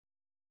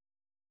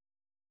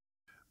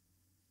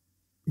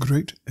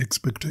Great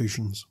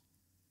Expectations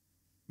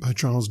by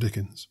Charles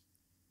Dickens.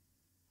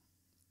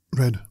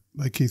 Read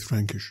by Keith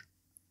Frankish.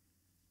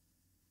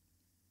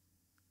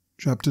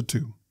 Chapter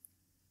 2.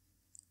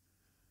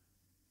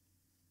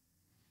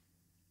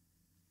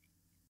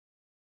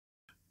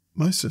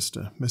 My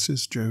sister,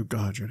 Mrs. Jo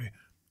Gargery,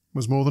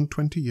 was more than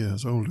 20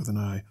 years older than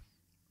I,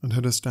 and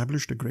had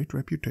established a great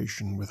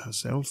reputation with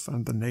herself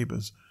and the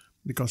neighbours,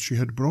 because she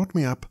had brought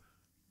me up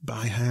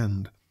by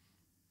hand.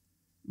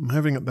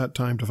 Having at that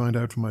time to find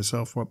out for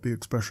myself what the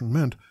expression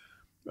meant,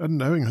 and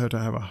knowing her to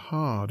have a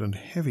hard and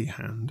heavy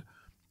hand,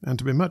 and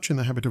to be much in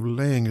the habit of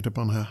laying it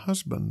upon her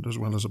husband as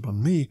well as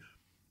upon me,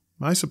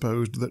 I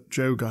supposed that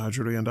Jo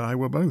Gargery and I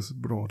were both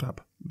brought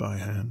up by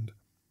hand.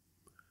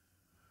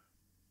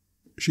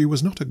 She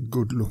was not a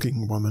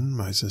good-looking woman,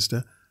 my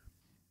sister,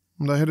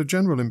 and I had a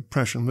general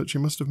impression that she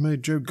must have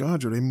made Jo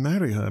Gargery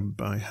marry her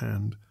by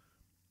hand.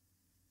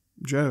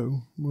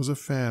 Jo was a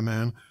fair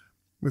man,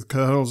 with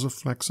curls of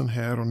flaxen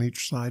hair on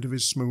each side of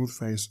his smooth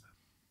face,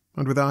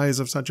 and with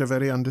eyes of such a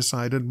very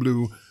undecided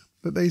blue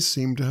that they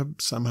seemed to have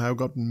somehow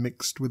got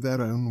mixed with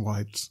their own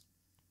whites.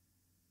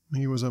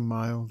 He was a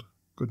mild,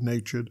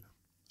 good-natured,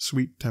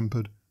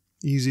 sweet-tempered,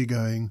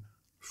 easy-going,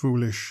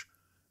 foolish,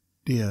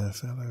 dear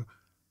fellow,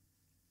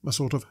 a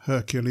sort of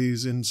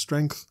Hercules in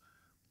strength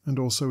and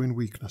also in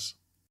weakness.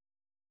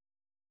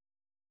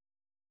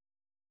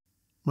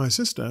 My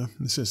sister,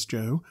 Mrs.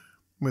 Jo,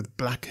 with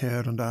black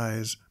hair and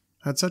eyes,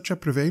 had such a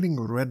prevailing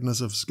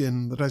redness of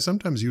skin that I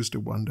sometimes used to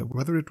wonder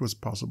whether it was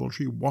possible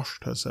she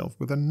washed herself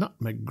with a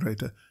nutmeg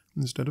grater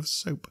instead of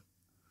soap.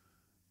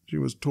 She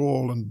was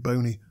tall and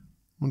bony,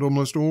 and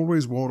almost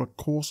always wore a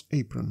coarse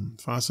apron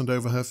fastened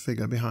over her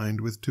figure behind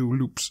with 2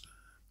 loops,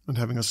 and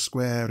having a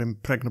square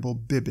impregnable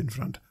bib in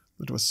front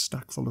that was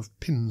stuck full of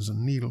pins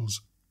and needles.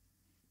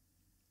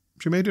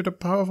 She made it a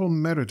powerful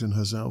merit in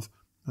herself,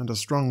 and a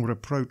strong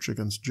reproach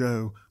against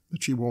Jo,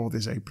 that she wore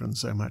this apron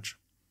so much.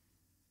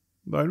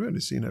 I really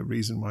see no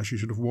reason why she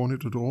should have worn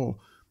it at all,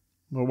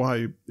 or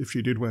why, if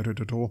she did wear it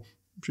at all,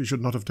 she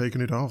should not have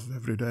taken it off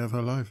every day of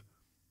her life.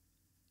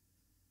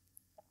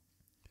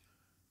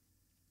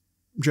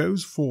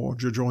 Jo's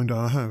forge adjoined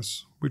our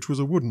house, which was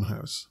a wooden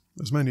house,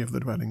 as many of the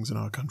dwellings in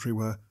our country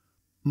were,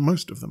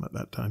 most of them at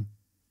that time.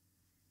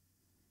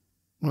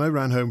 When I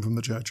ran home from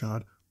the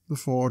churchyard, the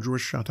forge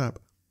was shut up,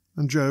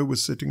 and Jo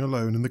was sitting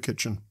alone in the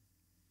kitchen.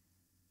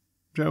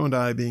 Jo and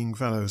I being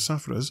fellow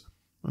sufferers,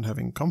 and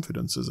having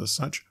confidences as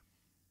such,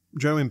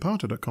 Jo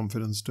imparted a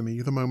confidence to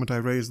me the moment I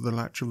raised the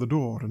latch of the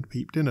door and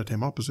peeped in at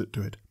him opposite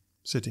to it,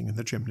 sitting in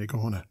the chimney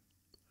corner.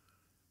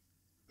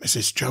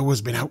 "Mrs. Jo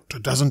has been out a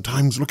dozen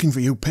times looking for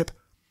you, Pip,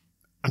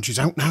 and she's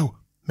out now,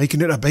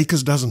 making it a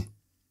baker's dozen."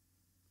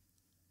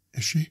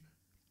 "Is she?"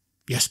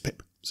 "Yes,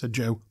 Pip," said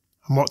Jo,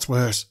 "and what's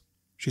worse,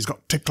 she's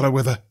got Tickler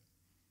with her."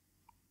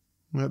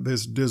 At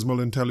this dismal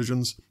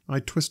intelligence,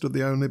 I twisted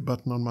the only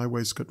button on my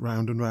waistcoat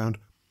round and round,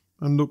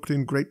 and looked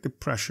in great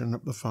depression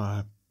at the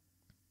fire.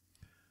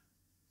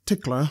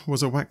 Tickler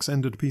was a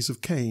wax-ended piece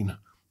of cane,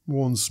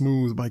 worn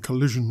smooth by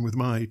collision with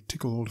my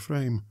tickled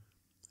frame.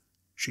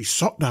 "She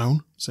sot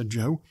down," said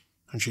Jo,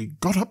 "and she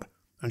got up,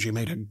 and she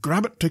made a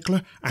grab at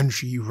Tickler, and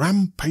she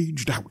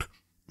rampaged out."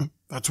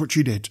 "That's what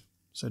she did,"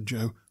 said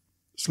Jo,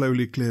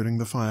 slowly clearing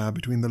the fire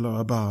between the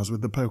lower bars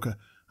with the poker,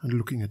 and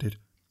looking at it.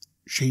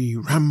 "She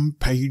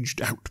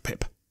rampaged out,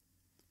 Pip."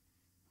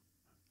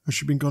 "Has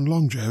she been gone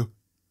long, Jo?"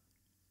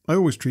 I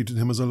always treated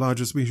him as a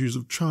larger species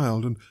of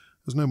child, and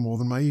as no more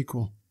than my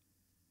equal.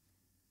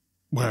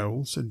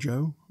 "Well," said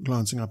Jo,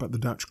 glancing up at the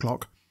Dutch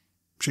clock,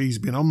 "she's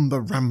been on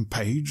the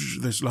rampage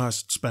this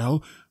last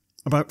spell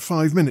about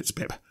 5 minutes,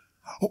 Pip.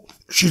 Oh,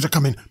 she's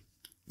a-coming.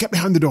 Get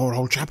behind the door,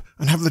 old chap,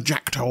 and have the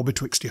jack-towel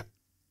betwixt you."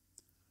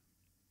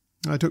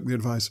 I took the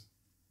advice.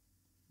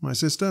 My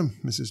sister,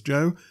 Mrs.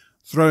 Jo,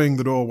 throwing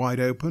the door wide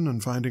open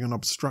and finding an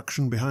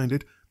obstruction behind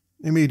it,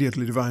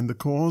 immediately divined the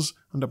cause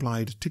and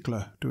applied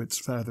Tickler to its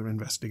further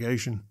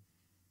investigation.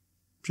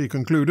 She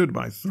concluded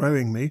by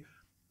throwing me,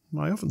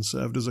 I often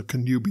served as a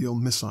connubial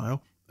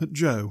missile, at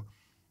Jo,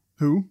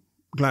 who,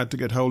 glad to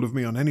get hold of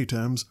me on any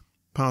terms,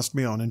 passed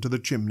me on into the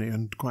chimney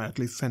and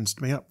quietly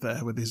fenced me up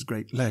there with his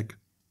great leg.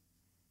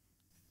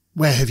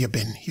 "Where have you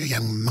been, you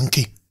young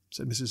monkey?"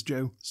 said Mrs.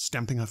 Jo,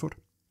 stamping her foot.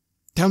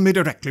 "Tell me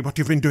directly what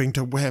you've been doing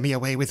to wear me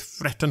away with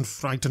fret and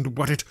fright and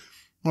worrit,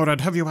 or I'd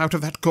have you out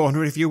of that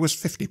corner if you was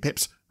 50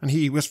 pips, and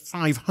he was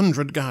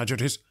 500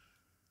 Gargeries."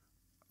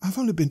 "I've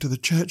only been to the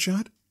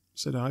churchyard,"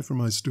 said I from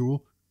my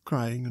stool,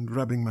 crying and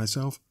rubbing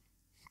myself.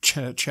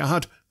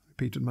 "Churchyard?"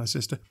 repeated my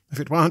sister. "If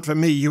it weren't for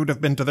me, you'd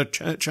have been to the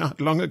churchyard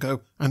long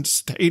ago, and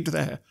stayed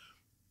there.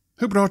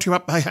 Who brought you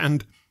up by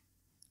hand?"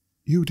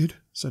 "You did,"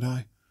 said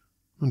I.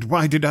 "And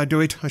why did I do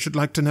it, I should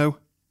like to know?"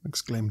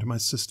 exclaimed my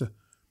sister.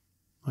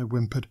 I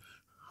whimpered.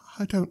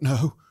 "I don't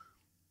know."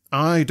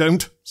 "I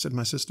don't," said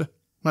my sister.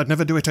 "I'd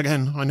never do it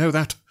again, I know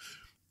that.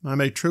 I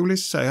may truly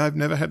say I've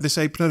never had this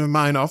apron of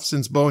mine off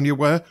since born you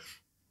were.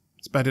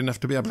 It's bad enough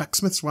to be a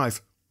blacksmith's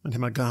wife, and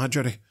him a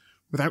Gargery,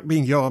 without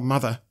being your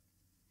mother."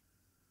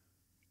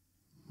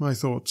 My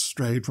thoughts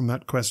strayed from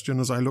that question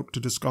as I looked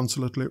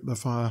disconsolately at the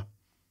fire.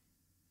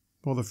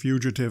 for the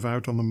fugitive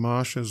out on the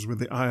marshes with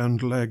the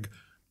ironed leg,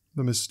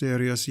 the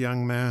mysterious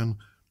young man,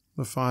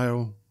 the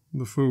file,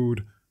 the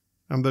food,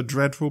 and the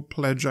dreadful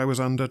pledge I was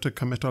under to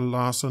commit a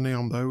larceny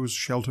on those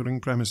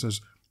sheltering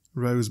premises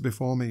rose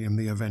before me in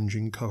the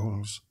avenging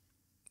coals.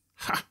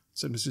 "Ha!"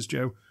 said Mrs.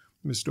 Joe,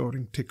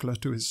 restoring Tickler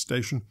to his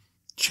station.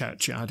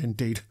 "Churchyard,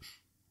 indeed.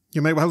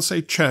 You may well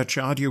say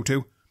churchyard, you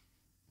two."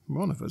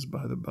 One of us,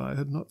 by the by,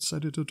 had not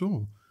said it at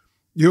all.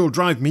 "You'll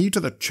drive me to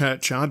the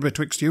churchyard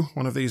betwixt you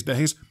one of these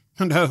days,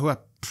 and oh,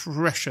 a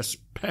precious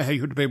pair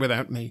you'd be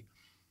without me."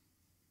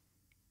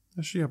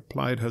 As she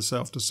applied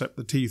herself to set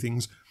the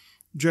tea-things,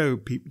 Joe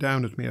peeped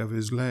down at me over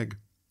his leg,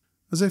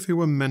 as if he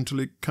were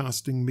mentally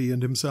casting me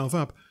and himself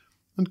up,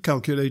 and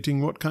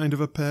calculating what kind of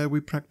a pair we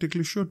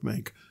practically should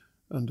make,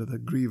 under the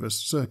grievous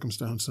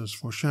circumstances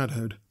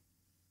foreshadowed.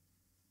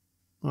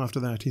 After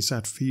that he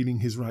sat feeling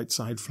his right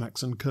side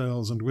flaxen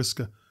curls and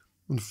whisker,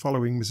 and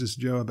following Mrs.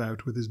 Joe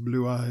about with his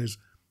blue eyes,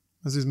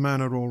 as his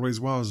manner always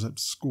was at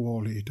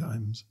squally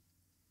times.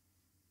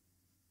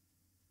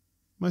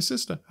 My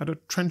sister had a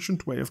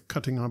trenchant way of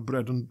cutting our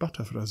bread and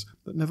butter for us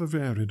that never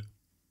varied.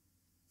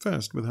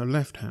 First, with her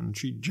left hand,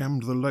 she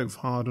jammed the loaf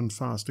hard and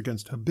fast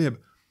against her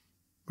bib,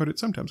 where it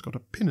sometimes got a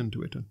pin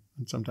into it,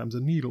 and sometimes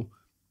a needle,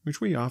 which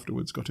we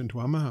afterwards got into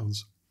our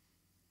mouths.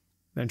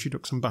 Then she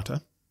took some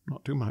butter,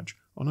 not too much,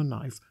 on a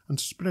knife, and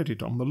spread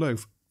it on the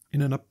loaf,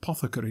 in an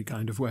apothecary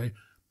kind of way,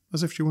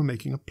 as if she were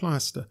making a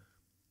plaster,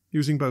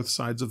 using both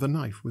sides of the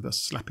knife with a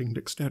slapping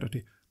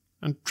dexterity,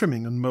 and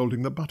trimming and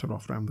moulding the butter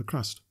off round the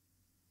crust.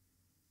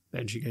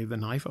 Then she gave the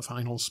knife a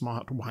final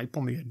smart wipe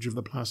on the edge of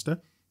the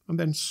plaster, and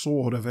then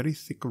sawed a very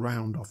thick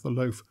round off the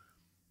loaf,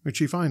 which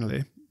she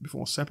finally,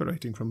 before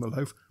separating from the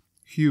loaf,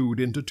 hewed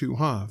into 2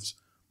 halves,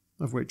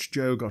 of which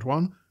Joe got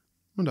one,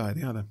 and I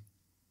the other.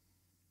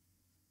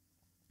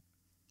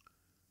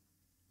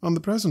 On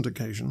the present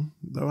occasion,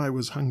 though I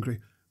was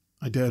hungry,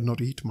 I dared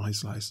not eat my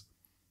slice.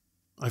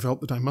 I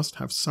felt that I must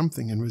have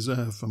something in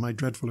reserve for my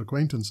dreadful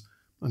acquaintance,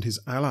 and his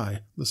ally,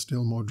 the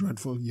still more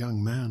dreadful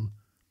young man.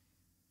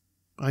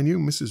 I knew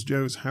Mrs.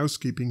 Joe's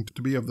housekeeping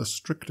to be of the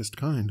strictest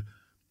kind,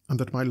 and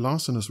that my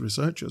larcenous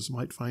researchers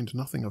might find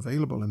nothing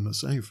available in the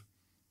safe.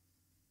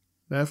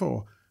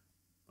 Therefore,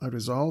 I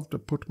resolved to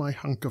put my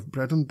hunk of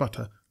bread and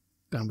butter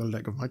down the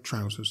leg of my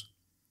trousers.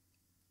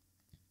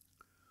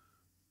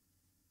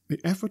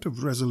 The effort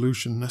of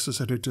resolution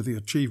necessary to the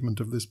achievement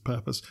of this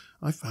purpose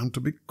I found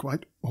to be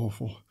quite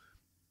awful.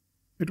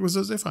 It was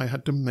as if I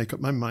had to make up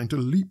my mind to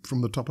leap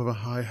from the top of a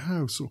high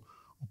house, or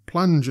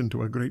plunge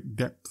into a great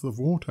depth of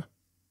water.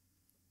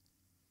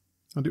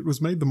 And it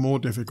was made the more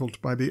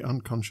difficult by the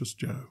unconscious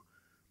Joe.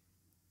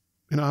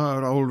 In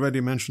our already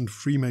mentioned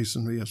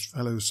Freemasonry as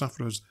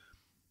fellow-sufferers,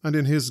 and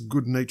in his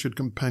good-natured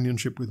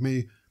companionship with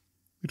me,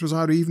 it was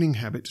our evening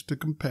habit to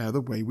compare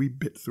the way we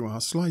bit through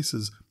our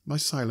slices by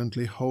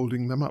silently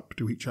holding them up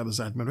to each other's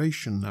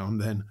admiration now and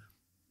then,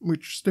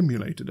 which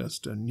stimulated us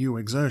to new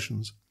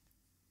exertions.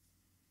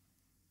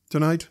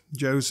 Tonight,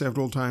 Joe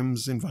several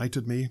times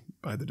invited me,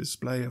 by the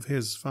display of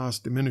his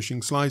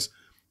fast-diminishing slice,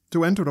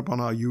 to enter upon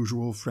our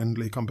usual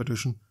friendly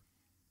competition.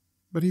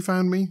 But he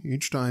found me,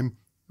 each time,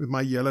 with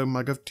my yellow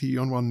mug of tea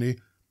on one knee,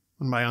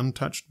 and my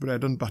untouched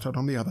bread and butter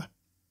on the other.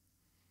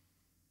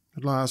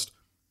 At last,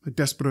 I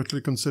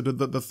desperately considered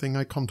that the thing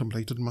I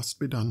contemplated must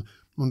be done,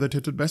 and that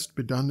it had best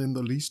be done in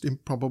the least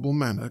improbable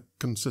manner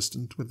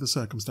consistent with the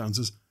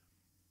circumstances.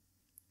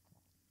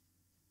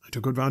 I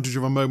took advantage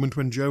of a moment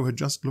when Joe had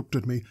just looked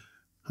at me,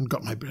 and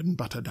got my bread and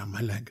butter down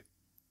my leg.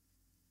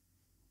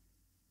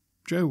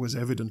 Joe was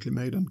evidently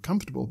made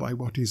uncomfortable by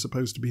what he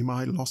supposed to be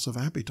my loss of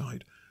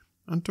appetite,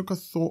 and took a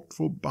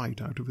thoughtful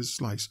bite out of his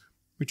slice,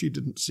 which he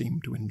didn't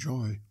seem to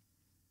enjoy.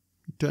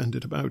 He turned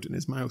it about in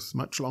his mouth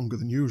much longer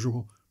than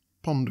usual,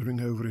 pondering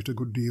over it a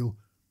good deal,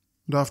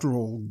 and after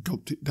all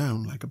gulped it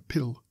down like a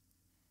pill.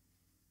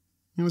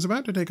 He was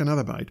about to take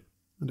another bite,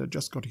 and had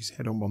just got his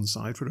head on one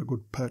side for a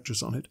good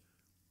purchase on it,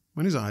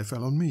 when his eye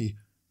fell on me,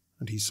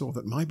 and he saw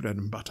that my bread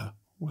and butter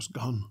was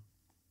gone.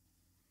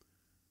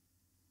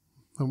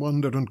 The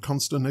wonder and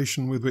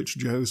consternation with which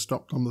Joe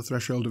stopped on the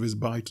threshold of his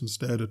bite and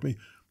stared at me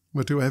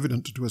were too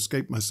evident to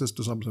escape my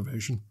sister's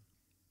observation.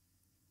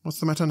 "What's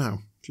the matter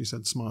now?" she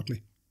said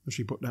smartly, as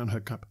she put down her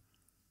cup.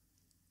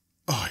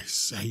 "I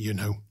say, you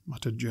know,"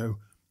 muttered Joe,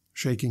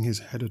 shaking his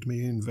head at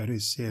me in very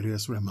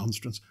serious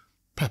remonstrance.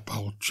 "Pip,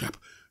 old chap,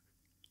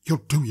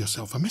 you'll do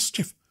yourself a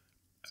mischief.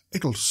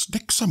 It'll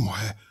stick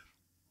somewhere.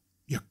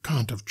 You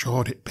can't have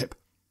chawed it, Pip."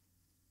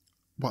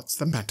 "What's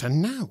the matter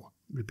now?"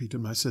 repeated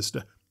my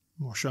sister,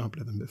 more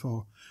sharply than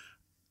before.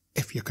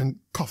 "If you can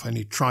cough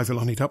any trifle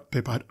on it up,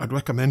 Pip, I'd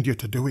recommend you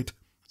to do it,"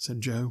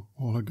 said Joe,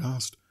 all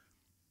aghast.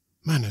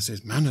 "Manners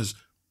is manners,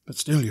 but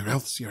still your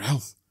health's your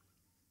health."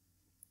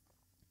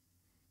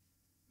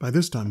 By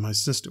this time my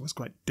sister was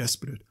quite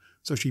desperate,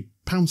 so she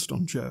pounced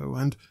on Joe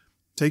and,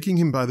 taking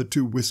him by the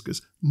 2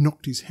 whiskers,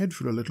 knocked his head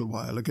for a little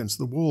while against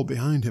the wall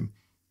behind him,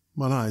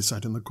 while I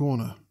sat in the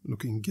corner,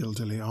 looking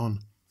guiltily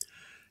on.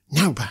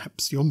 "Now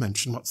perhaps you'll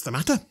mention what's the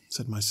matter,"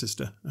 said my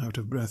sister, out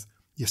of breath.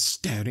 "You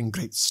staring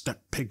great stuck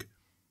pig."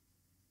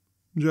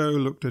 Joe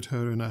looked at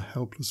her in a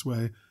helpless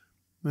way,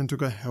 then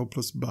took a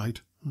helpless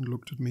bite and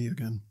looked at me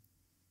again.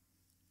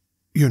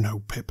 "You know,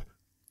 Pip,"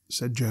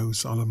 said Joe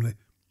solemnly,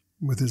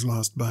 with his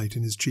last bite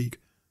in his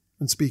cheek,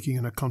 and speaking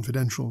in a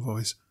confidential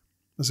voice,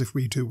 as if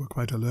we two were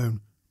quite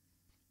alone.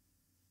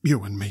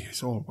 "You and me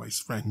is always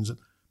friends, and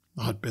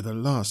I'd be the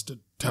last to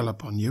tell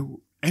upon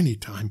you any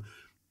time.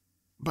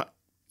 But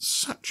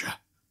such a—"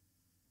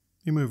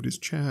 He moved his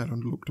chair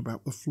and looked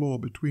about the floor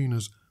between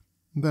us,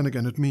 and then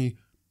again at me.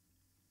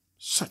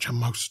 "Such a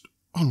most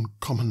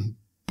uncommon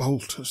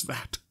bolt as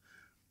that."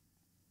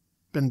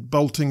 "Been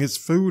bolting his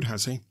food,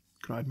 has he?"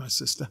 cried my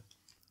sister.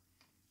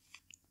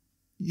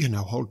 "You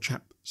know, old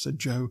chap," said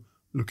Joe,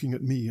 looking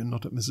at me and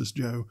not at Mrs.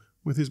 Joe,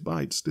 with his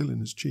bite still in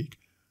his cheek,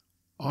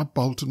 "I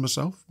bolted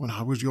myself when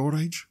I was your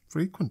age,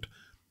 frequent,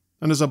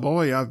 and as a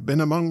boy I've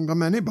been among a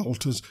many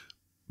bolters,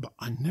 but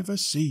I never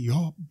see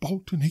your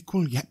bolting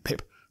equal yet,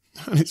 Pip,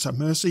 and it's a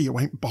mercy you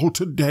ain't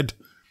bolted dead."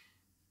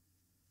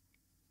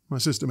 My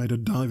sister made a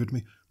dive at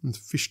me and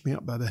fished me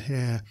up by the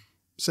hair,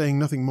 saying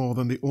nothing more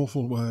than the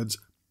awful words,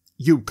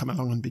 "You come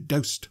along and be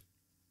dosed."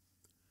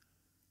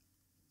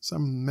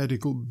 Some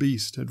medical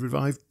beast had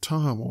revived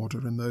tar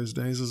water in those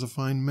days as a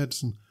fine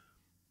medicine,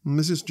 and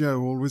Mrs.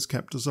 Joe always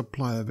kept a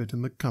supply of it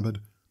in the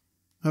cupboard,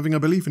 having a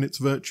belief in its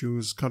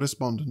virtues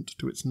correspondent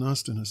to its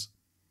nastiness.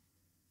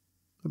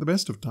 At the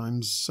best of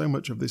times, so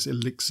much of this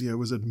elixir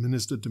was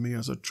administered to me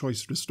as a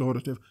choice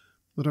restorative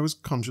that I was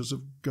conscious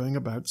of going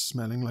about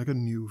smelling like a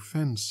new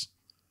fence.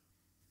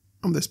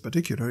 On this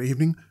particular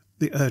evening,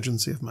 the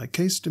urgency of my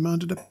case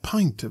demanded a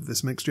pint of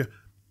this mixture,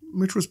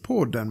 which was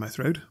poured down my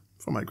throat,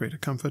 for my greater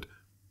comfort,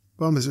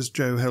 while Mrs.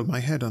 Joe held my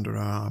head under her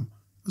arm,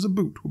 as a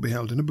boot would be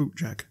held in a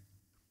boot-jack.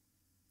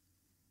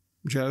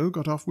 Joe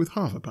got off with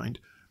half a pint,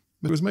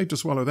 but was made to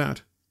swallow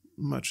that,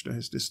 much to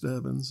his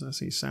disturbance, as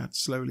he sat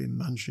slowly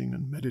munching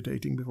and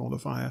meditating before the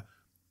fire,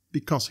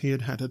 because he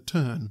had had a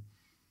turn.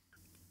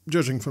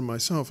 Judging from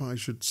myself, I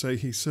should say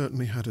he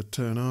certainly had a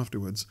turn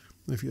afterwards,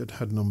 if he had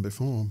had none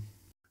before.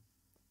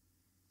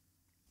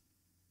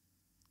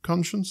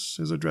 Conscience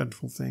is a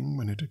dreadful thing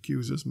when it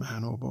accuses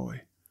man or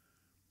boy.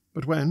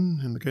 But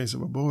when, in the case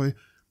of a boy,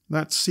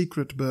 that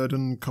secret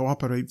burden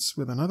cooperates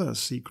with another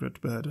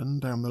secret burden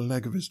down the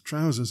leg of his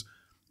trousers,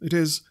 it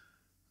is,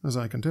 as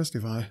I can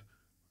testify,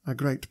 a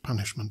great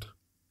punishment.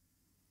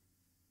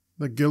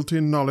 The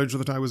guilty knowledge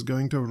that I was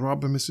going to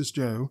rob Mrs.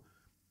 Joe—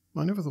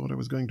 I never thought I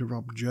was going to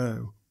rob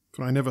Joe,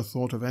 for I never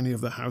thought of any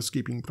of the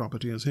housekeeping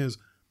property as his—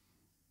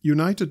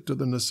 united to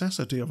the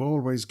necessity of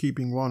always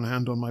keeping one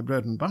hand on my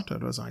bread and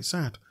butter as I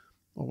sat,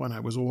 or when I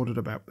was ordered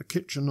about the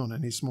kitchen on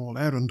any small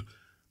errand,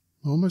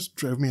 almost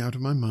drove me out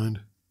of my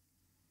mind.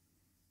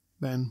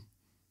 Then,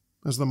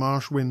 as the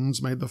marsh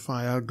winds made the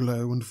fire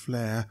glow and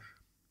flare,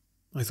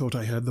 I thought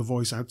I heard the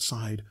voice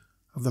outside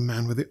of the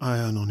man with the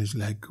iron on his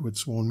leg who had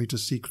sworn me to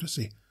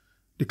secrecy,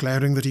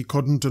 declaring that he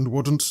couldn't and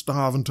wouldn't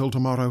starve until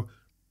tomorrow,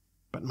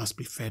 but must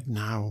be fed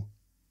now.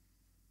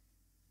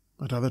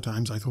 At other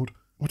times I thought,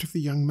 what if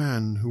the young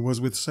man who was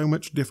with so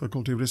much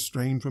difficulty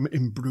restrained from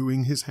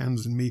imbruing his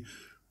hands in me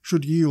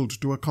should yield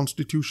to a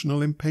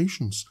constitutional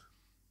impatience,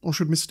 or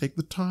should mistake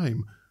the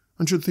time,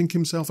 and should think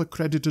himself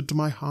accredited to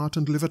my heart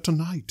and liver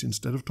tonight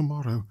instead of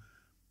tomorrow?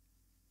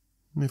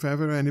 If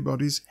ever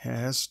anybody's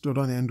hair stood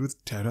on end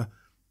with terror,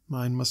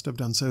 mine must have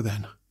done so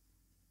then.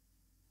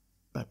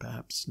 But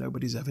perhaps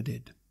nobody's ever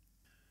did.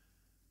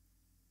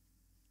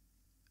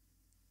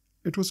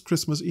 It was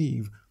Christmas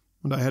Eve,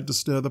 and I had to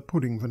stir the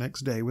pudding for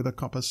next day with a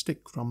copper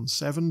stick from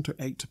 7 to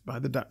 8 by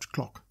the Dutch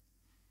clock.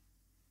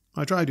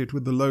 I tried it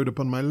with the load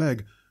upon my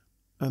leg,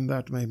 and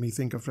that made me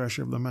think afresh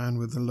of the man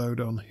with the load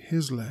on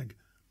his leg,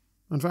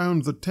 and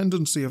found the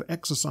tendency of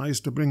exercise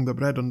to bring the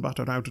bread and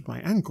butter out at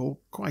my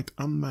ankle quite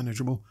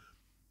unmanageable.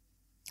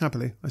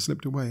 Happily, I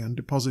slipped away and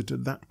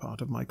deposited that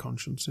part of my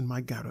conscience in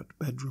my garret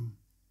bedroom.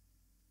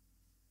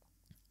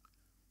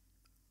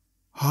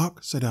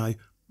 "Hark," said I,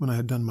 when I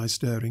had done my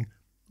stirring,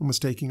 and was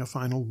taking a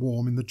final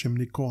warm in the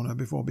chimney corner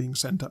before being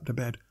sent up to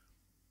bed.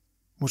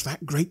 "Was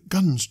that great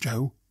guns,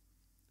 Joe?"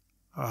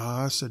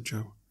 "Ah," said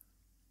Joe,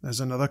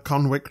 "there's another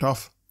convict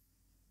off."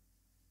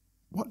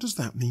 "What does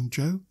that mean,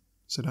 Joe?"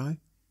 said I.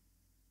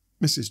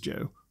 Mrs.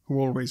 Joe, who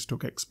always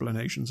took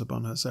explanations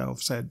upon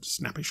herself, said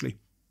snappishly,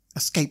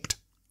 "Escaped,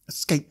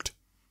 escaped,"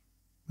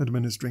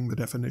 administering the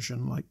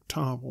definition like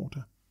tar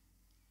water.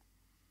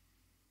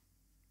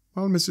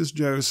 While Mrs.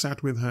 Joe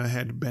sat with her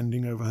head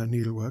bending over her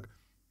needlework,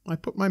 I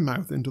put my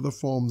mouth into the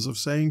forms of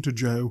saying to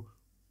Joe,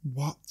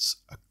 "What's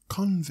a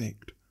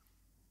convict?"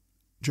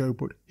 Joe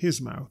put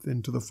his mouth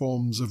into the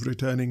forms of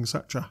returning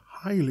such a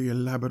highly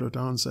elaborate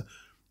answer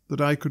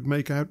that I could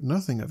make out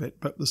nothing of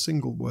it but the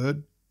single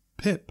word,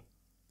 Pip.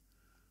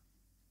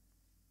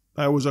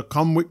 "There was a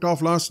convict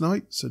off last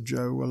night," said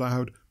Joe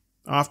aloud,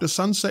 "after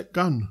sunset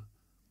gun,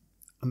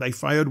 and they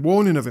fired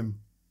warning of him.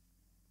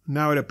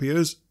 Now it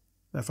appears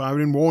they're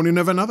firing warning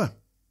of another."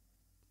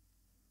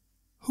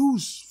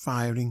 "Who's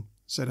firing?"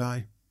 said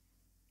I.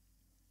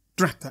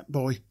 "Drat that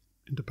boy,"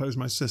 interposed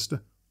my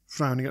sister,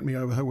 frowning at me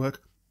over her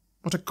work.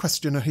 "What a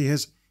questioner he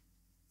is!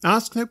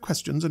 Ask no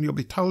questions, and you'll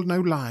be told no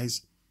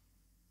lies.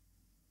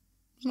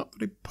 It was not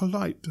very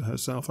polite to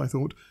herself, I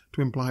thought,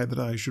 to imply that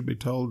I should be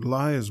told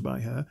lies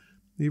by her,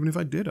 even if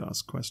I did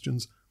ask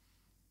questions.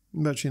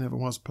 But she never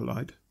was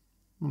polite,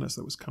 unless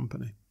there was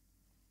company.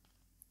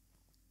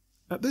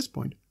 At this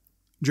point,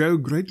 Joe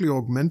greatly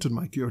augmented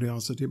my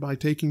curiosity by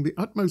taking the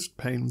utmost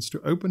pains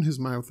to open his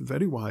mouth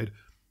very wide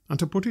and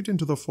to put it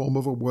into the form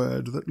of a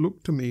word that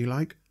looked to me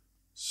like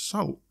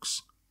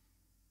sulks.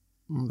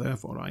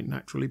 Therefore I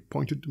naturally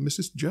pointed to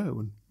Mrs. Joe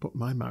and put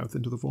my mouth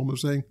into the form of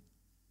saying,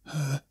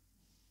 her.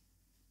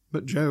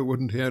 But Joe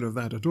wouldn't hear of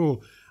that at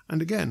all,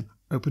 and again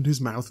opened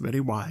his mouth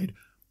very wide,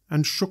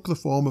 and shook the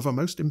form of a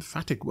most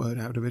emphatic word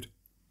out of it.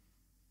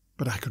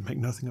 But I could make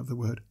nothing of the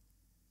word.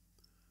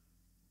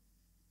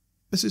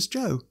 Mrs.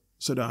 Joe,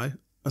 said I,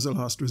 as a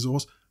last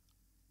resource,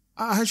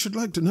 I should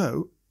like to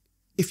know,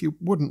 if you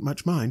wouldn't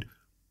much mind,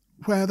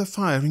 where the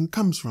firing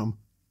comes from.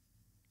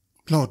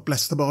 Lord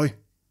bless the boy,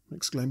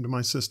 exclaimed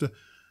my sister,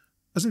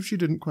 as if she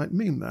didn't quite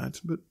mean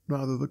that, but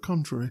rather the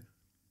contrary.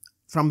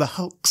 From the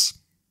hulks.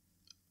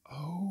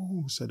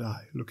 Oh, said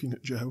I, looking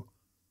at Joe.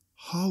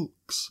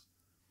 Hulks.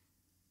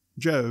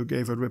 Joe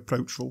gave a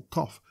reproachful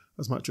cough,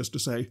 as much as to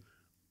say,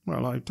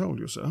 well, I told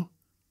you so.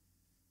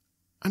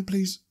 And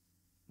please,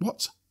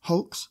 what's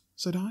hulks?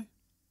 Said I.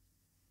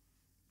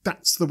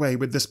 That's the way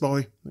with this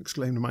boy,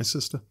 exclaimed my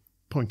sister,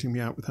 pointing me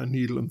out with her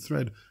needle and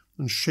thread,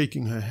 and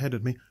shaking her head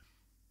at me.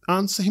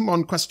 Answer him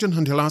one question,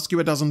 and he'll ask you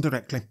a dozen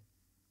directly.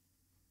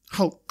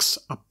 Hulks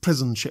are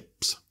prison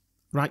ships,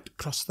 right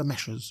across the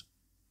meshes.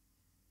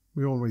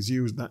 We always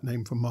used that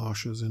name for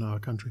marshes in our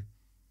country.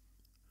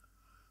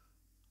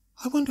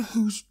 I wonder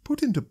who's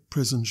put into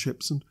prison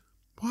ships and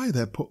why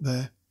they're put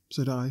there,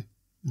 said I,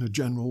 in a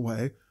general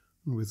way,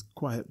 and with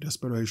quiet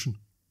desperation.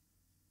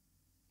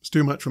 It's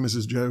too much for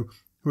Mrs. Joe,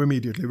 who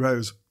immediately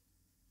rose.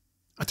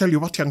 I tell you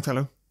what, young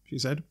fellow, she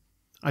said,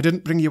 I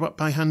didn't bring you up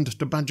by hand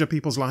to badger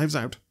people's lives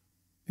out.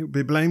 It would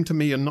be blame to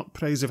me and not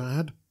praise if I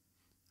had.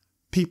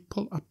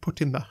 People are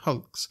put in the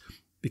hulks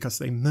because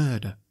they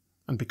murder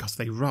and because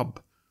they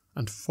rob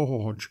and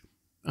forge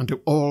and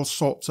do all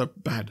sorts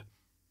of bad.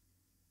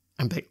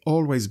 And they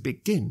always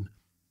begin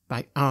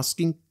by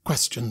asking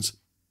questions.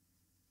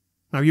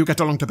 Now you get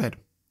along to bed.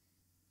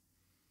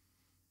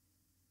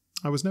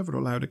 I was never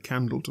allowed a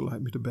candle to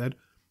light me to bed,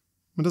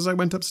 and as I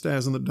went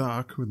upstairs in the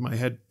dark, with my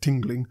head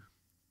tingling,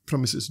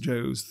 from Mrs.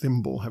 Joe's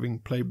thimble having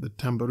played the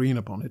tambourine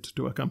upon it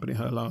to accompany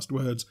her last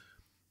words,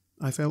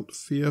 I felt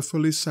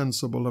fearfully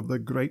sensible of the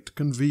great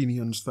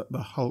convenience that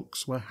the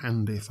hulks were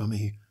handy for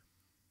me.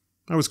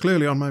 I was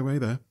clearly on my way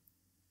there.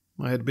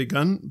 I had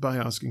begun by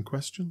asking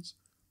questions,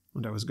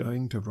 and I was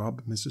going to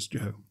rob Mrs.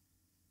 Joe.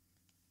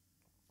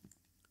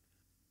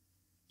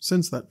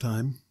 Since that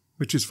time,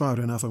 which is far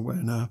enough away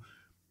now,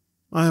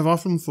 I have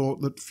often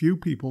thought that few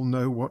people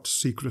know what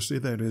secrecy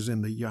there is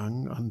in the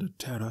young under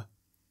terror.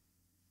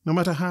 No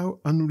matter how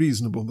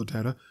unreasonable the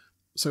terror,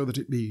 so that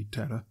it be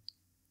terror.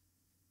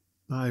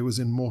 I was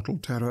in mortal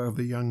terror of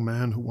the young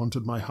man who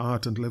wanted my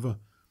heart and liver.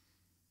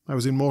 I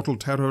was in mortal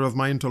terror of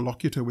my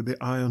interlocutor with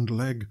the ironed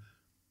leg.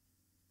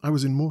 I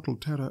was in mortal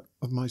terror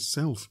of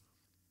myself,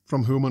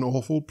 from whom an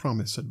awful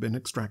promise had been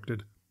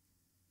extracted.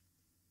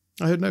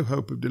 I had no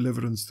hope of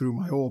deliverance through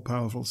my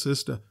all-powerful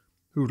sister,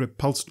 who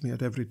repulsed me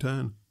at every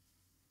turn.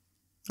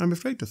 I am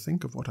afraid to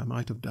think of what I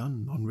might have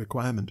done, on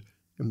requirement,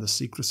 in the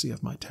secrecy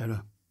of my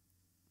terror.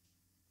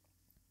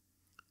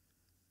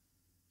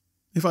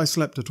 If I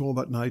slept at all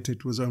that night,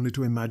 it was only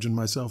to imagine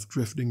myself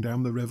drifting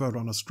down the river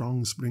on a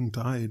strong spring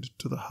tide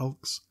to the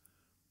hulks,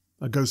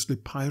 a ghostly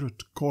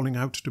pirate calling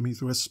out to me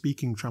through a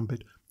speaking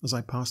trumpet as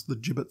I passed the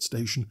gibbet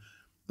station,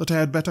 that I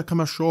had better come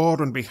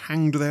ashore and be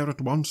hanged there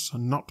at once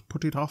and not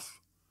put it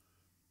off.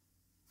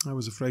 I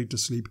was afraid to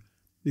sleep,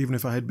 even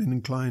if I had been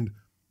inclined,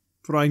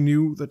 for I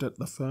knew that at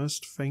the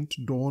first faint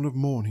dawn of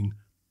morning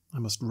I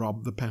must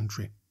rob the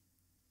pantry.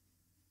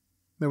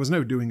 There was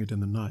no doing it in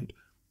the night,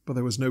 for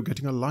there was no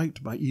getting a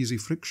light by easy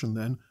friction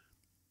then.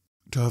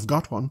 To have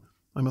got one,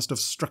 I must have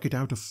struck it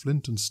out of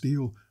flint and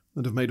steel,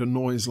 and have made a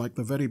noise like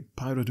the very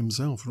pirate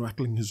himself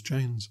rattling his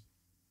chains.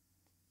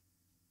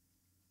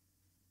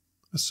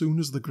 As soon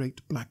as the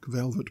great black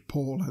velvet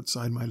pall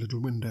outside my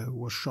little window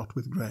was shot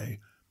with grey,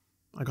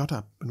 I got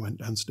up and went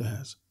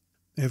downstairs,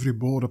 every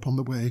board upon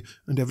the way,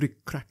 and every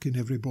crack in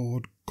every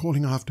board,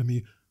 calling after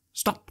me,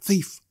 "Stop,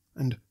 thief!"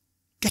 and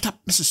 "Get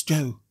up, Mrs.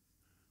 Joe!"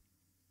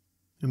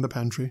 In the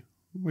pantry,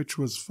 which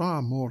was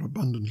far more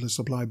abundantly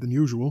supplied than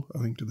usual,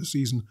 owing to the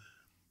season,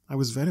 I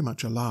was very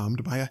much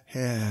alarmed by a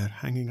hare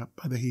hanging up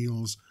by the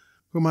heels,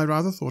 whom I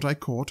rather thought I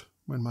caught,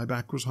 when my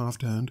back was half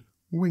turned,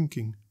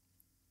 winking.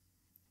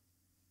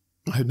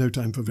 I had no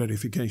time for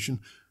verification,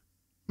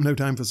 no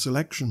time for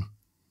selection,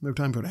 no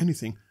time for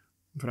anything,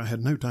 for I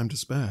had no time to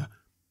spare.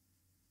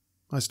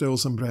 I stole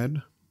some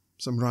bread,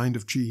 some rind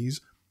of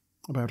cheese,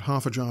 about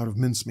half a jar of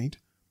mincemeat,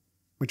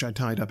 which I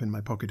tied up in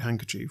my pocket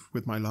handkerchief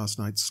with my last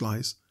night's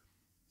slice,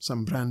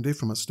 some brandy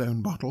from a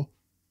stone bottle,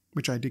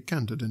 which I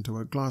decanted into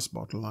a glass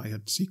bottle I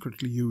had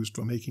secretly used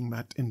for making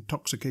that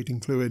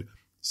intoxicating fluid,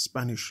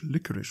 Spanish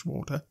licorice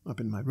water,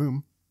 up in my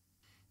room,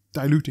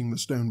 diluting the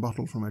stone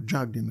bottle from a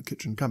jug in the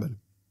kitchen cupboard,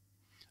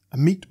 a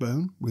meat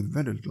bone with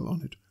very little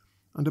on it,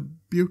 and a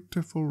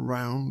beautiful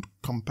round,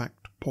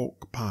 compact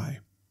pork pie.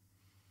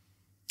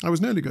 I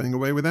was nearly going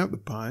away without the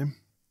pie,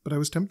 but I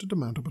was tempted to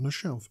mount up on a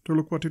shelf to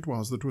look what it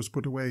was that was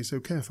put away so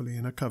carefully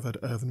in a covered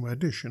earthenware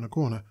dish in a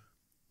corner,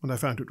 and I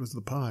found it was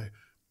the pie,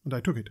 and I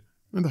took it,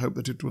 in the hope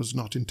that it was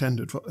not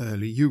intended for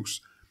early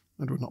use,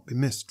 and would not be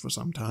missed for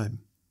some time.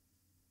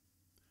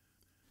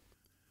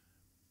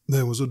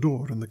 There was a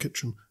door in the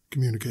kitchen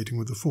communicating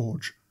with the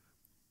forge.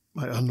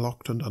 I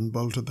unlocked and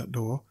unbolted that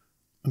door,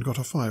 and got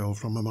a file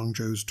from among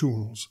Joe's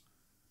tools.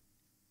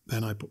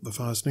 Then I put the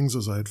fastenings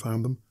as I had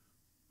found them,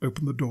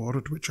 opened the door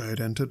at which I had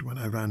entered when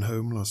I ran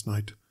home last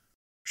night,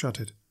 shut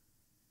it,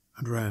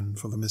 and ran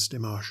for the misty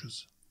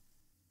marshes.